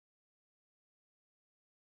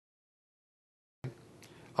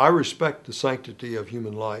I respect the sanctity of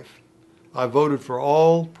human life. I voted for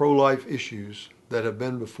all pro-life issues that have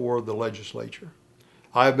been before the legislature.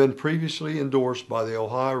 I have been previously endorsed by the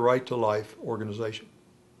Ohio Right to Life organization.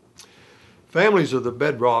 Families are the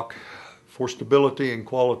bedrock for stability and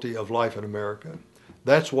quality of life in America.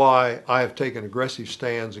 That's why I have taken aggressive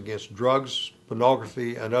stands against drugs,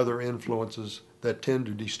 pornography, and other influences that tend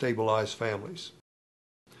to destabilize families.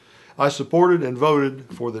 I supported and voted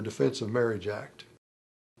for the Defense of Marriage Act.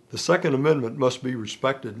 The Second Amendment must be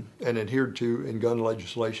respected and adhered to in gun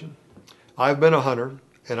legislation. I've been a hunter,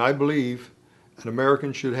 and I believe an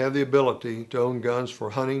American should have the ability to own guns for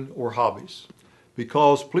hunting or hobbies.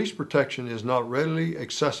 Because police protection is not readily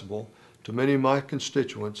accessible to many of my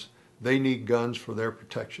constituents, they need guns for their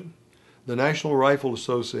protection. The National Rifle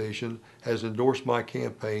Association has endorsed my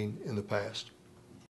campaign in the past.